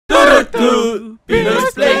to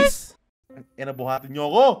PeenoisePlays. Buhatin nyo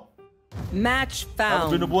ako. Match Ano found.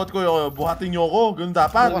 binubuhat ko yun? Buhatin nyo ako. Ganun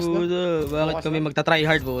dapat. Bakit kami magta-try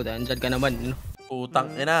hard po? Andyan ka naman.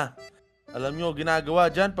 Utang ina. Alam nyo, ginagawa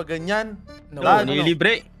dyan pag ganyan.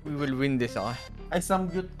 Nililibre. We will win this, okay? Ay,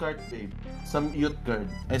 some youth card, babe. Some youth card.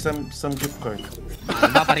 Ay, some gift card.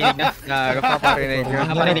 Napaparinig na. Napaparinig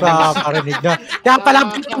na. Napaparinig na. Kaya pala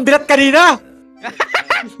ang bilat kanina.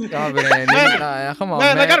 Come on,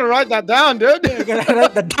 man, I gotta write that down, dude. I gotta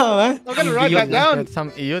write that down, man. I gotta write that down. That's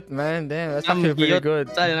some iyot, man. Damn, that's actually pretty good.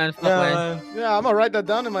 Yeah, I'm gonna write that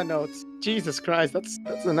down in my notes. Jesus Christ, that's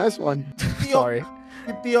a nice one. Sorry.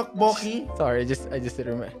 Tiyok Boki. Sorry, I just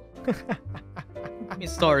didn't remember.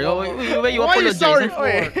 Sorry. Wait, you Why are you sorry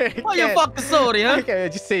apologize. for? Why you fucking sorry, huh? Okay,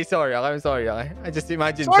 just say sorry. Okay, I'm sorry. Okay, I just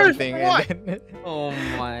imagined Sorry something. for what? And then Oh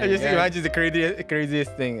my I just God. imagined the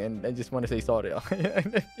craziest thing, and I just want to say sorry. Okay?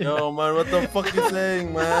 Yo, man, what the fuck you saying,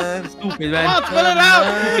 man? Stupid, Come on, man. spell it out.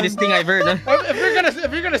 Stupidest thing I've heard, huh? If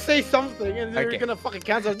you're gonna say something and you're Okay. gonna fucking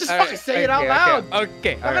cancel, just Alright, fucking say it out loud.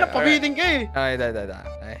 Okay. I'm gonna pabitin ka eh.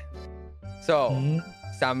 Alright. So,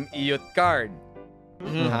 some iyot card.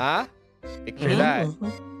 Huh? Picture that.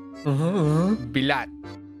 Bilat.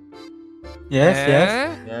 Yes.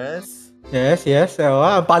 Yes.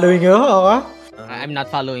 I'm following you, okay? I'm not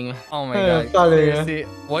following. Oh my god. Sorry. Seriously,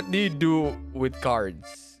 what do you do with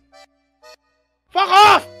cards? Fuck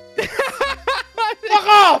off! Fuck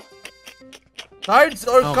off! Cards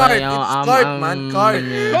or Okay, card? It's card, man. Card.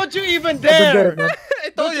 Don't you even I don't get dare! it, man. I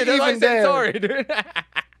told you, that's why I said sorry, dude.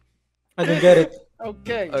 I don't get it.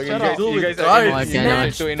 Okay, Okay, shut up. you guys Cards. are Okay,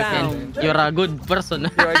 innocent, no. too innocent. You're a good person.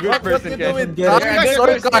 You're a good What person, you do guys. with Get it. cards or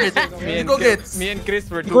cards? Go gets. Me and Chris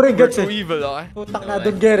were Ikaw rin too gets eh. evil, okay? Putak na, I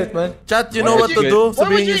don't get it, man. Chat, you know what to do?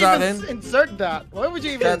 Why would Sabihin you nyo sa akin. even insert that? Why would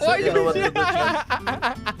you even Chat, insert you know what to that? do, chat.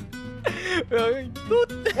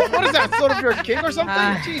 What is that? Sort of your king or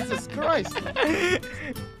something? Jesus Christ.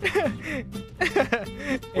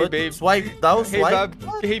 Hey, What? babe. Swipe down, Hey, swipe?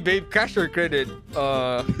 hey, babe, cash or credit?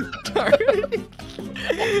 Sorry.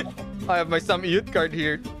 I have my some youth card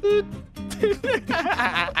here.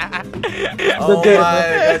 Oh my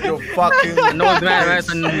god, you fucking... No, man,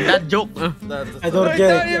 that joke. I don't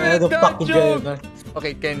get it. I don't fucking get it, man.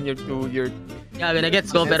 Okay, Ken, you're Yeah, when I get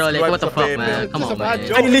go, pero like, what the fuck, man? Come on, man.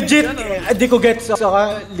 joke. Ay, legit. Hindi ko get.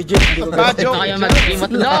 Legit. Hindi ko Bad get. joke. Kaya mag-stream at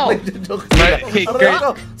no! Hey,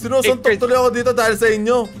 Sinusuntok tuloy ako dito dahil sa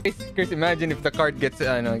inyo. Chris, imagine if the card gets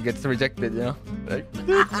rejected, you know? Like,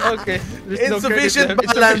 okay. Insufficient credit,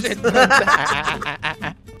 balance.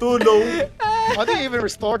 insufficient. Too low. I think even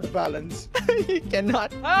restored the balance. You cannot.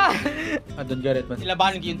 I don't get it, man.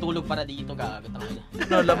 Ilabanan ko yung tulog para dito ka.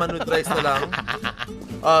 No, laman with rice na lang.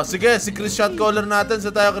 Sige, si Chris shot caller natin. Sa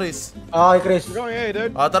tayo, Chris. Okay, Chris. Go ahead,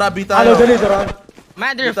 dude. Tara, B Hello, tayo. dali, Doran.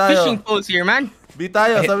 Man, there are Tayo. fishing poles here, man. B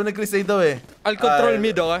tayo, sabi ni Chris ay daw eh. I'll control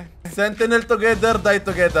mid, okay? Sentinel together, die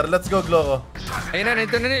together. Let's go, Gloco. Ayun na,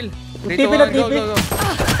 ito na, Nil. TP na, TP.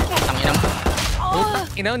 Tangina mo.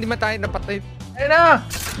 Ina, hindi matay, napatay. Ayun na!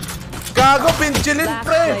 Gago, pinchilin,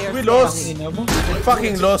 pre! We lost. We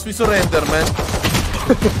fucking lost. We surrender, man.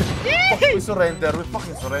 We surrender. We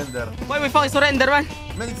fucking surrender. Why we fucking surrender, man?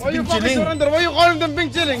 Man, it's Why you fucking pinchilin. surrender? Why you calling them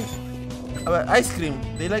big chillings? Ice cream.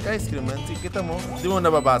 They like ice cream, man. Kita mo. Di mo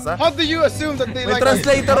nababasa? How do you assume that they May like ice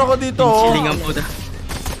translator ako dito, oh. Chilling ang puta.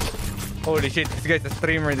 Holy shit, this guy's a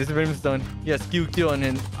streamer, this Brimstone. He has QQ on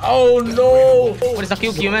him. Oh, no! What is a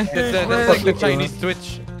QQ, man? That's like the Chinese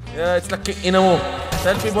Twitch. Yeah, it's like ina mo.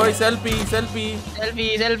 Selfie, boy. Selfie. Selfie.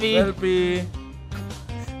 Selfie.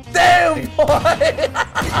 Damn, boy!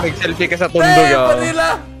 Nag-selfie ka sa tundog, Damn, ah. Manila!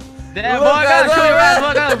 Damn, boy, show your ass,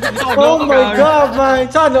 boy. Oh my god, man.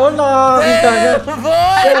 Sana all nakakita niya. Damn,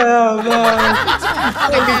 boy! Yeah, man.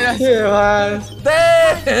 Yeah, man.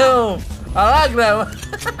 Damn! Alagram!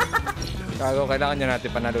 Kago, kailangan niya natin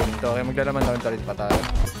panalunin to. Kaya maglalaman lang talit pa tayo.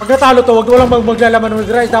 Pag natalo to, wag walang maglalaman ng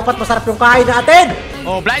rice. Dapat masarap yung kain natin.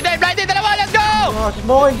 Oh, blinded, dalawa, let's go!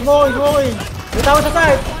 Smoking. May tao sa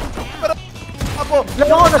side. Ako!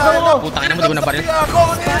 Nasama ko. Putang ina mo, di ko na baril. Ako!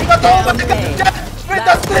 Bato ka dyan! Straight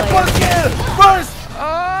up triple kill! First!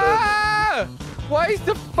 Ah! Why is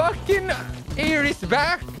the fucking Ares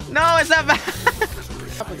back? No, it's not bad.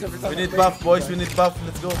 We need buff, boys. We need buff.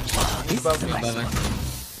 Let's go. We need buff.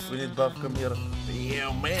 We need buff. Come here.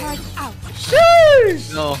 Yeah, man.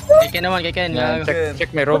 Sheesh! No, kay Ken.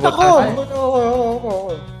 Check my robot.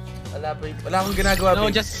 Ako. Wala akong ginagawa. No,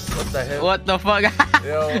 babe. just... What the hell? What the fuck?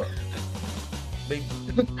 Yo. Babe.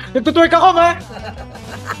 Nagtutwerk ako, man.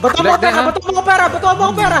 Bato mo ko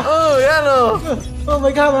pera. Oh, yan o. Oh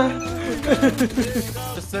my god, man.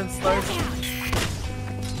 Just send stars.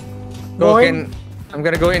 Go, Ken. I'm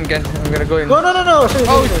gonna go in, Ken. I'm gonna go in. No.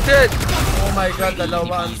 Oh shit! Oh my god,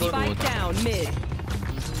 dalawa ang doon. Spike down mid.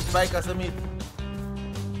 Spike ka sa mid.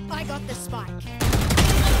 I got the spike.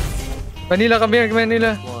 Manila kami,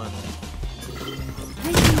 Manila. One.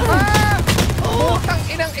 Oh, tang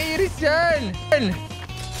inang Iris yan!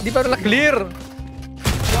 Di pa rin clear.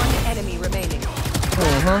 One enemy remaining.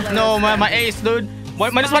 No, my ace, dude.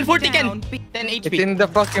 Minus 140, Ken. 10 It's HP. in the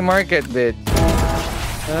fucking market, bitch.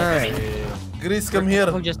 Ay. Chris, come here.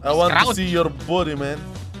 Just I want to crouch. see your body, man.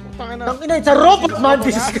 Tang ina, it's a robot, man.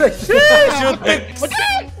 Jesus Christ. Shoot it! What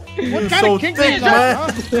You're kind so of king thick, is that?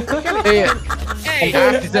 man. Hey, Hey,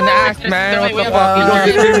 ass is an ass, man. What the Wait, fuck? You don't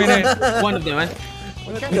discriminate. One of them, man.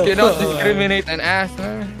 You cannot discriminate an ass,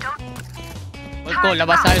 man. Hold ko,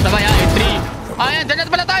 labas tayo sabay, ha? Entry. Ayan, dyan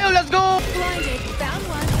pala tayo. Let's go! Blinded. Found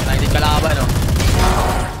one. Blinded kalaban, no?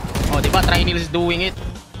 Oh, diba? Trinil is doing it.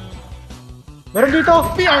 Meron dito.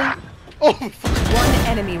 Oh, One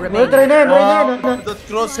enemy Meron remaining. na yan. Wow, that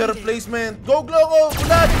crosshair placement. Go, Glogo!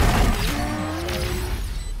 Ulan!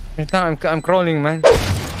 Wait lang, I'm crawling, man.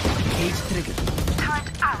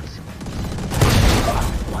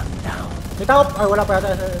 May tao. Ay, wala pa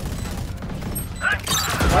yata.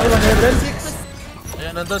 Ay, 100.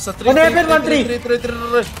 Ayan, nandun sa 3. 1 heaven, 1 3.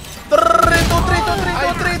 3.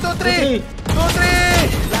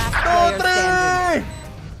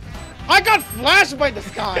 I got flashed by the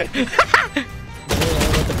sky.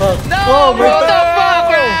 What the fuck? No, Oh, bro! What the bro. fuck,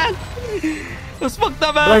 man? What's fucked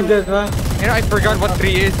up, man? Blinded, man. You know, I forgot what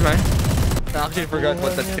 3 is, man. I actually forgot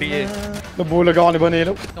what that 3 is. Nabulag ako ni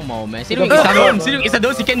Banilo. Come on, man. Sino yung isa doon? Sino yung isa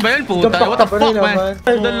doon? Si Ken ba yun? Puta. What the fuck, man?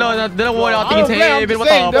 Dalawa wala tingin sa heaven. What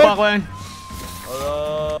the fuck, man?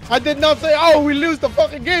 I did not say, oh, we lose the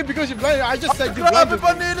fucking game because you blinded. I just said you Grabe blinded.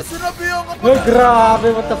 pa nila, sinabihan ka pa. Ay, grabe.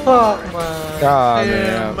 What the fuck, man?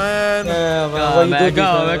 Yeah, man. Yeah, man. Why you do this,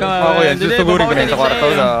 man? Ako yan, susugurin ko na yun sa kwarto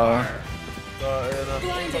daw. Ayan na.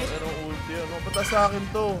 Anong ulti? Ano? Bata sa akin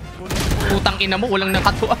to. Putang ina mo, walang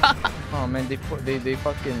nakatuwa. Oh man, they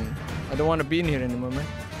fucking... I don't wanna be in here anymore, man.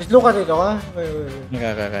 Just look at it, okay? Wait.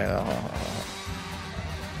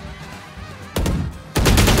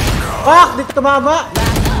 Fuck! Dito tumama!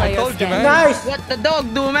 I told you, man. Nice! What the dog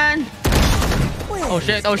do, man? Oh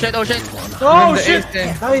shit, oh shit, oh shit. Oh, the shit! ace, eh.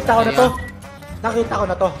 Nakita ko na to. Nakita ko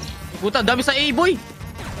na to. Puta, dami sa A-boy.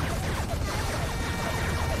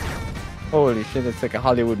 Holy shit, it's like a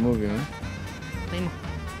Hollywood movie, man.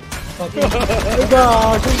 Ay,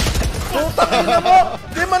 gosh! Putang ina mo!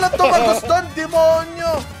 Di man lang ito kagustan,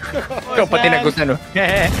 demonyo! Ikaw pati nagustuhan, no?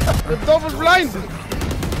 The double blind.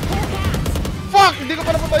 Fuck! Hindi ko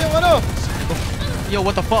pa napunta yung ano. Yo,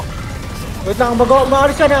 what the fuck? Wait lang,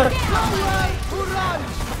 maalis ka na.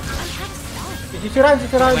 Sisirahan. I'm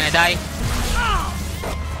gonna die.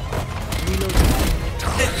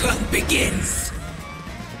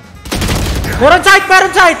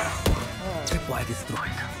 Meron sight!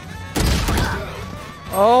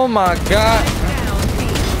 Oh my god!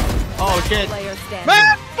 Oh shit. Player standing.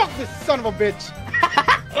 Man, fuck this son of a bitch.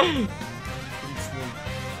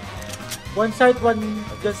 One sight, one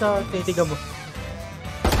dyan sa titigan mo.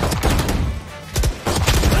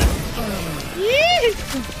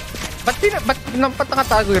 Ba't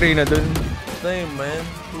nakatago yung Reyna dun? Name, man.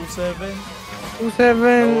 2-7.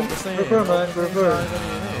 2-7. Basta yun. Prefer, man. Prefer.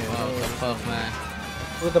 What the fuck, man?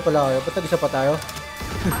 Punta pala kayo. Ba't nag-isa pa tayo?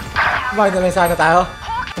 Kumain na lang sana tayo.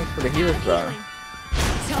 Thanks for the heals, bro.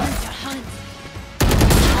 Time to hunt.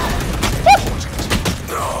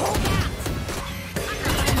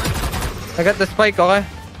 I got the spike, okay?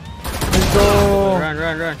 Let's go! Run.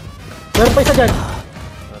 Meron pa isa dyan.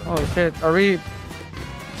 Oh shit, are we...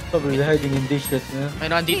 Probably hiding in this shit. Yeah. Ay,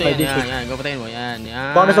 nandito Ay, yan. dito. Yan. Go patayin mo. Yan.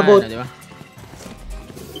 Baka nasa boat. Diba?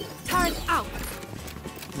 Turn out.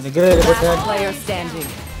 Nagre-rebot na yan. Last player standing.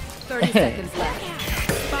 30 seconds left.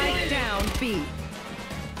 Spike down B.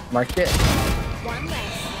 Mark it. One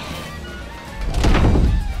less.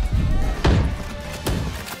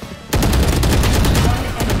 One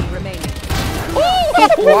enemy remaining.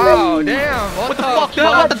 Wow, damn! What the fuck?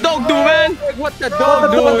 What the dog do, man? What the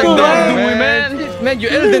dog do, What the dog do, man? man? Man, you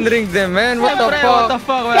Elden Ring them, man. What the What the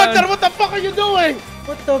fuck? fuck, Doctor, man? what the fuck are you doing?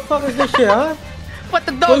 What the fuck is this shit, ha? What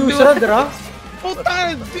the Oh, dog you do? surrender, ha?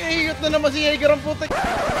 Puta, iyot na naman si Jaeger ang puta.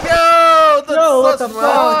 Yo! That's Yo, what the sus, fuck?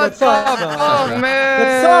 man. That's sus, Oh man. man!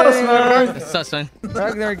 That's sus, man. Sus, man.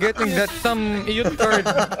 Ragnar getting that some youth card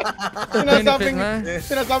benefit, man.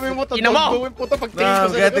 Sinasabi mo to Ina mo! gawin puta pag tingin Nah, ko I'm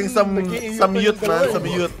sa getting likod, some nag-iiyot youth, na yung man. dalawa. Some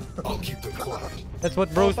youth. That's what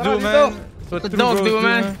bros Tara do, dito. man. That's what The true dog bros do,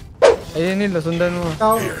 man. Ayun nila, sundan mo.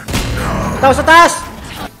 Tao. Tao sa taas!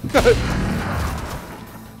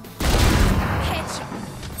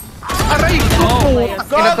 Aray! Oh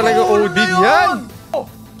Ina talaga OD yan.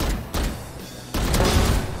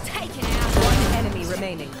 One enemy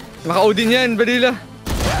remaining. Naka-OD yan, Badilla.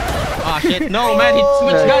 Ah, shit. No, man. He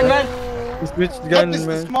switched gun, man. He switched gun,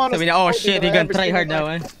 man. Sabi niya, oh, shit. He gonna try hard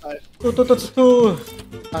now, man.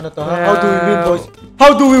 Ano to, ha? How do we win, boys?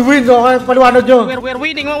 How do we win? Okay, paliwanag nyo. We're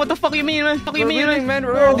winning, man. What the fuck you mean, man? Fuck you We're mean, winning, man?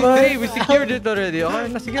 man. We're already 3. We secured it already. Okay,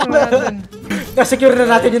 na-secure na natin. Na-secure na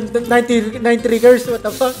natin yung 9 triggers. What the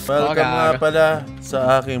fuck? Welcome nga pala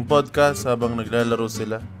sa aking podcast habang naglalaro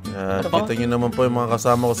sila. Kita nyo naman po yung mga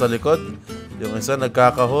kasama ko sa likod. Yung isa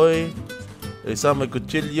nagkakahoy, yung isa may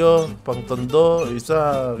kutsilyo, pang tondo, yung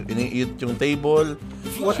isa iniit yung table.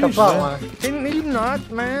 What the fuck, man? Can you not,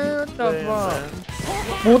 man? What the fuck?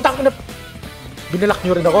 Putang na. Binalak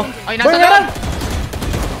nyo rin ako. Ay, nasa doon!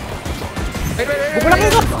 Bumulak nyo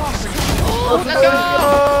ako! Let's go!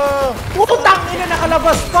 Putang ina,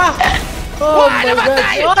 nakalabas pa! Oh my God!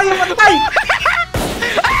 Oh, yung matay!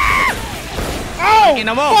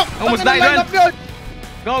 Ina mo! Almost died, man!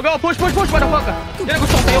 Go, go! Push, push, push! What the fuck? Yan ang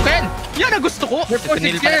gusto ko sa'yo, Ken! Yan ang gusto ko!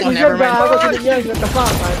 Sinil pala ko, never mind. What the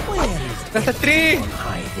fuck, man? Nasa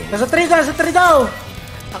 3! Nasa 3 daw!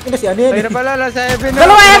 Akin na si ano yan? Ay na pala, nasa 7 na.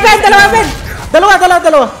 Dalawa, Evan!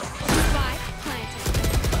 Dalawa!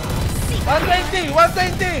 120!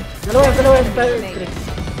 120! Dalawa.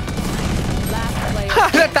 Last player.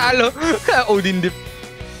 Natalo! Odin dip.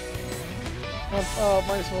 Oh,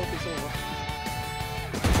 my smoke is over.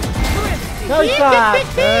 Nice shot!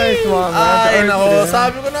 Nice one, man. Ay, nako.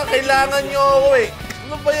 Sabi ko na, kailangan nyo ako eh.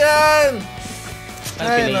 Ano ba yan?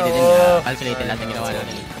 Calculated lahat ang ginawa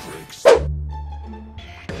natin.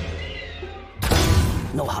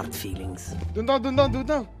 No hard feelings. Dun down. One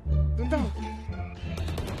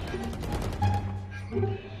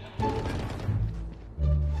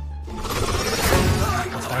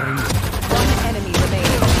enemy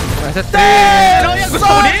remaining. Nasa 3! Ano yan? Gusto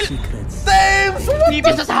ko nil? Same!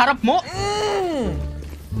 Nipis na sa harap mo?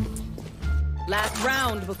 Last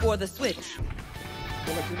round before the switch.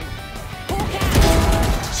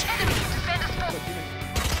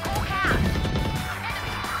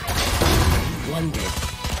 One dead.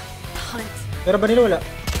 Pero ba nila wala?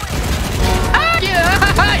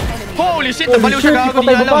 Holy shit! Nabaliw siya gago,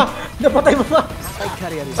 di niya alam. Napatay mo pa!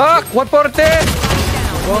 Ah! 140!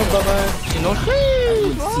 Bomba, man. Sino?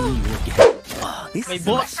 This May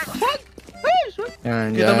boss.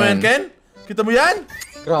 Yan, Kita mo yan, Ken? Kita mo yan?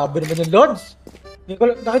 Grabe naman yung Lods.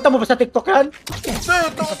 Nakita mo ba sa TikTok yan?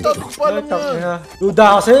 Ito, tapos pa lang yan.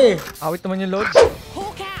 Duda kasi. Awit naman yung load.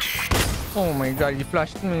 Oh my god, you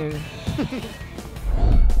flashed me.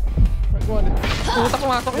 Puta,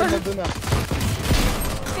 pumasok na.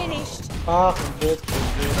 Finished. Hindi.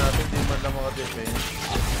 Hindi natin, di man lang maka-defense.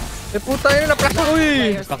 Eh puta yun, na-flash ako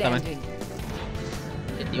eh. Player Fuck naman. standing.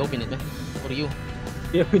 Shit, open it, man. For you.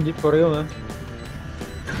 Yeah, hindi for you, man.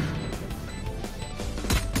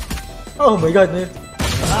 Oh my God, man.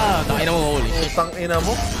 Takin na mo, holy shit. Utang ina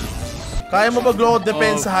mo. Kaya mo ba glow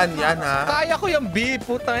defensahan yan, ha? Kaya ko yung B,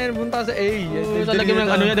 puta yun, punta sa A. Talagyan mo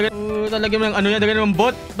ng ano yan, talagyan mo ng ano yan, talagyan mo ng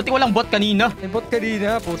bot. Ba't walang bot kanina? May bot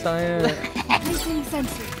kanina, puta yan.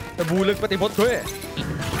 Nabulag pati bot ko eh.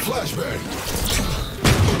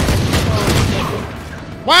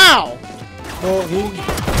 Wow!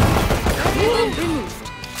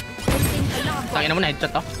 Takin na mo na,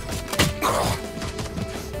 headshot to.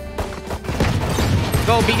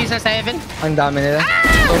 Go, BD sa 7. Ang dami nila.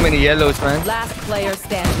 So many yellows, man. Last player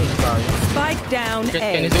standing. Spike down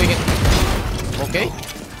Ken A. is doing it. Okay.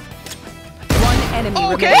 One enemy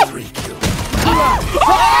Okay. remaining.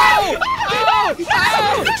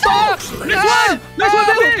 Nice one! Nice one,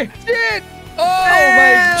 baby! Shit! Oh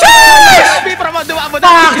my god! Sabi para maduwa mo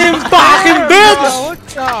Fucking bitch!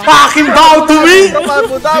 Fucking bow to me!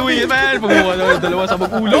 Abu Dhabi! Duwi, man! Pagbuha na yung dalawa sa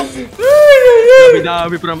mag-ulo.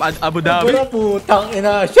 Dami from Abu Dhabi. Wala putang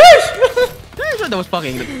ina. Sheesh! That was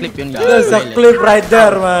fucking clip yun, guys. That's a clip right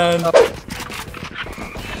there, man.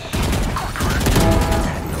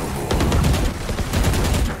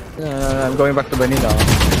 I'm going back to Manila.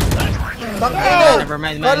 Never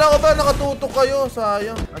mind, man. Kala ko ba nakatutok kayo?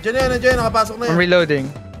 Sayang. Andiyan yan, nakapasok na I'm yan. reloading.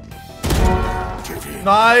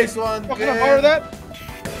 Nice one, Fucking Ken. power that.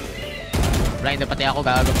 Blind na pati ako,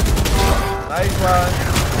 gago. Nice one.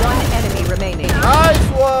 One enemy remaining. Nice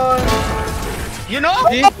one. You know?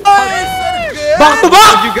 Nice! Back to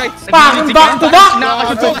back! You guys. Fucking back to back!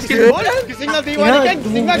 Nakakashoot sa basketball. Gising na, D1 again.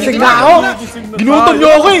 Gising na ako! Ginutom niyo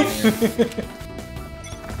ako eh!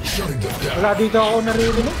 Wala dito ako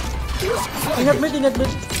naririnig. Ingat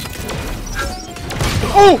mid.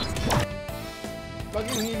 Oh!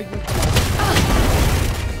 Baging hilig mo.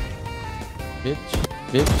 Bitch.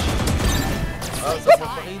 Sa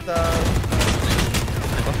magpakita.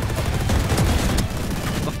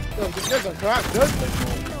 Yo, this guy's on crack, dude.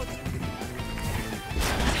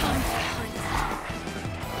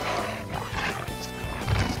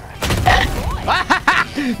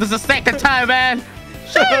 This is the second time, man.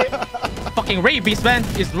 Fucking rabies, man.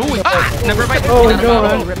 Is ruined. Never mind. Oh no,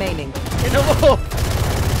 man. Remaining.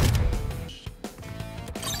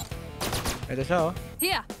 Ito siya, oh.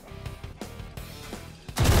 Here.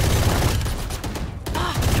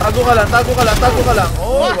 Tago ka lang.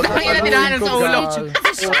 Oh, wag ka Ay, tinahanan sa ulo.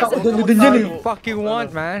 Doon din yan, eh. Fucking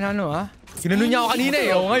want, man. Ano, ha? Ginano niya ako kanina,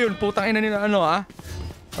 eh. O, ngayon, putang ina nila, ano, ha?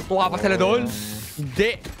 Natuwa pa sila doon?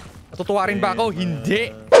 Hindi. Natutuwa rin ba ako?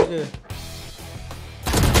 Hindi. Sige.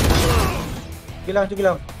 Sige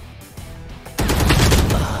lang.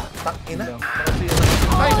 Takina.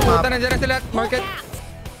 Ay, puta, nandiyan na sila. Market.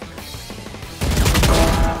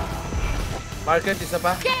 Market, isa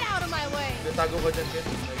pa. Get out of my way. Tago ko dyan, Ken.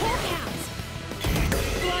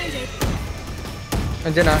 Blinded.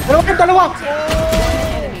 Nandiyan na. Dalawa!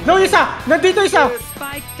 No, isa! Nandito isa!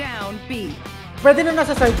 Spike down B. Pwede na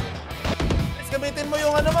nasa side. Let's gamitin mo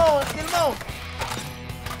yung ano mo, skill mo.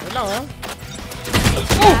 Wait lang, ha?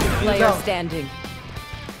 Player standing.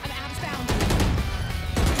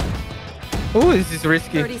 Oh, this is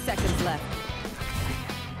risky. 30 seconds left.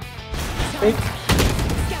 Fake.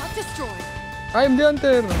 Scout destroyed. I'm the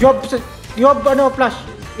hunter. You have ano, flash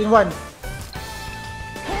in one.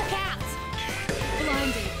 Hawk out.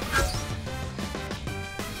 Blinded.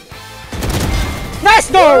 Nice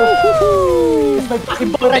goal! My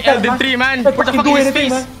fucking ball right there, Elden 3, man. Like What the fuck fucking is his do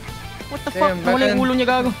anything, face? What the fuck? Damn, Wala yung ulo niya,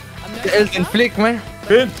 gago. The Elden flick, man.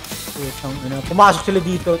 Pumasok sila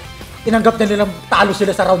dito. Tinanggap na nilang talo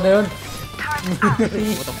sila sa round na yun.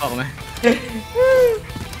 What the fuck, man?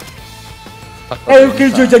 Ay, yung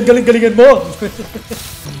Kheigu dyan, galing-galingan mo.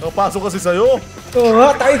 Pasok kasi sa'yo. Oo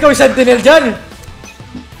nga, ikaw yung sentinel dyan.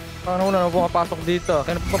 Paano na pumapasok dito?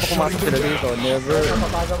 Kaya pa pumasok sila dito? Never.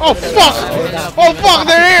 Oh, fuck! Oh, fuck!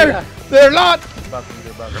 They're here! They're not!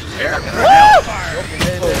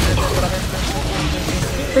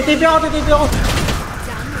 Titipi ako.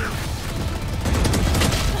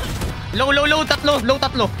 Low, tatlo.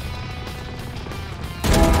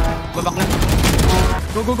 Babak na.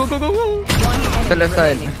 Go. Sa left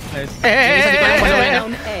side. Nice. Hindi ko lang maluhin.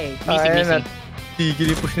 Down A. Missing.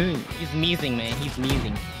 Tigil po siya. He's missing, man. He's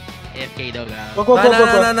missing. AFK daw, gago. Go.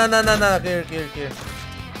 Na. Clear.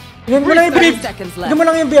 Tingnan mo lang yung 30 bib. seconds Tingnan left. mo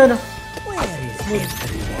lang yung bib, ano.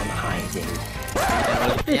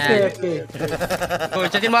 Yan. Oh,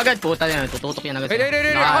 chatin mo agad. Puta yan. Tututok yan agad.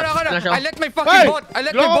 Hey, Flash I out. let my fucking bot. I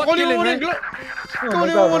let my bot kill him, man.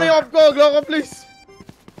 Kunin mo muna yung off ko, Glock, please.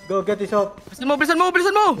 Go, get this off. Bilisan mo.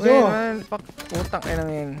 Wait, man. Fuck. Putang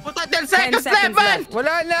inang yan. Puta, 10 seconds 10 left, seconds man. left.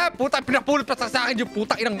 Wala na. Puta, pinapulot pa sa akin yung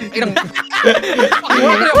putang inang.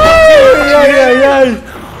 Ay.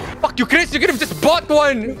 Fuck you, Chris. You could have just bought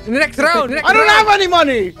one in the next round. I don't have any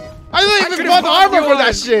money! I don't even bought armor for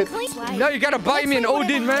that shit! Now you gotta buy me an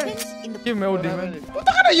Odin, man. Give me Odin, man. What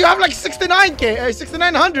the hell? You have like 69k,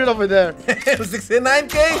 6900 over there.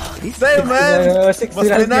 69k? Sa'yo, man. 69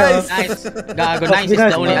 Mas nice. Nice. Gago, nice is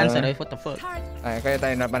the only answer. What the fuck? Ay, kaya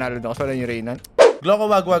tayo na panalo doon. So lang yung Reivn. Gloko,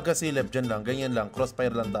 wag ka silip. Dyan lang, ganyan lang.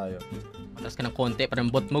 Crossfire lang tayo. Matas ka ng konti para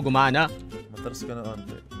yung bot mo gumana. Matras ka na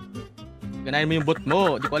onte. Ganahin mo yung bot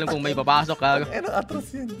mo. Di ko alam kung may papasok ka.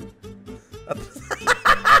 Atras yun.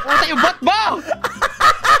 Puta yung bot mo!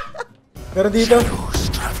 Pero dito.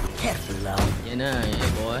 Yan na,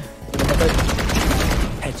 boy.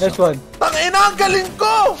 Next one. Tangina, ang galing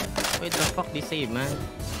ko! Wait, the fuck they save, man?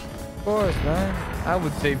 Of course, man. I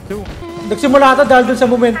would save too. Nagsimula ata dahil dun sa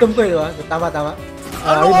momentum ko, di ba? Tama.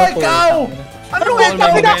 Ano nga ikaw? Ano nga All ikaw?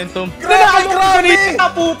 my momentum. Grabe!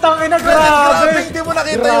 Putang ina, Grabe! grabe! Hindi mo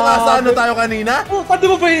nakita yung asa ano tayo kanina? Puta, di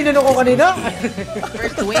mo ba hinino ko kanina?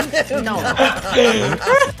 First win? No.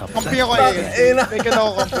 Kampi ako eh. Make it ako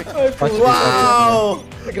kampi. Wow!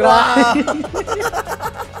 Grabe!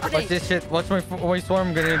 Watch this shit. Watch my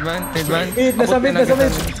swarm grenade, man. Mid, nasa mid.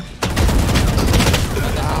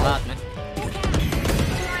 Lahat, man.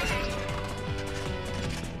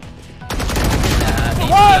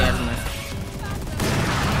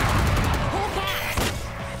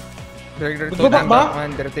 They're Babak ba?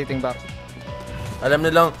 man. They're rotating back. Alam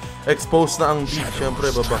nilang expose na ang beat.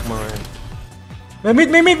 Siyempre, babak mga yan.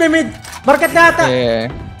 May mid. Market na ata.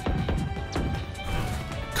 Yeah.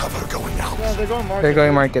 Yeah, they're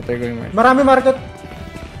going market. They're going market. Marami market.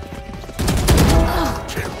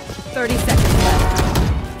 30 seconds left.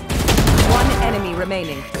 One enemy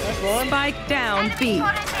remaining. Spike down B.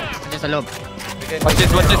 Diyan sa loob. Watch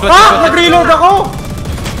this. Ah! Nag-reload ako!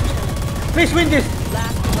 Please win this.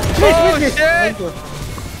 Last player. Please win this. shit! Thank you.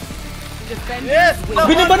 Defenders win.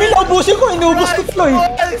 Biniba nila, ubusin ko. Inubos ko tuloy.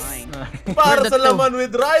 Para sa laman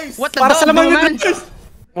with rice! What the Para sa dog, laman man? yun.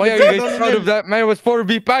 Why are you guys proud of that? Man, it was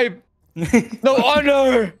 4v5. No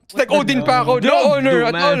honor! It's like Odin pa ako. No honor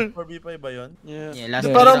at all. 4v5 ba yun? Yeah, last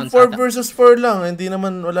Parang rounds 4 ata. versus 4 lang. Hindi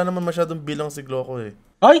naman, wala naman masyadong bilang si Gloco eh.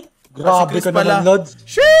 Ay, grabe Chris ka pala. naman, Lods.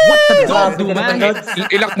 What the dog, Grabe ka man? naman, Lods.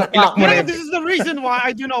 Ilak mo Yeah, rin. this is the reason why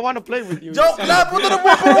I do not want to play with you. Joke lang! Puto na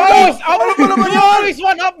po! You always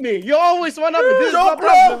one-up me. You always one-up me. This is my Joke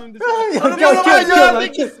problem. Ano ba Chill, naman chill, yan? I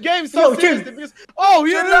take this game so seriously because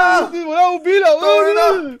you know wala akong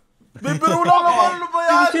bilang. Bibiro lang naman! Ano ba Can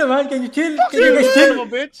yan? you chill, man? Can you chill? Can you guys Son chill? of a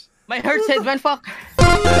bitch. My heart said, man, fuck.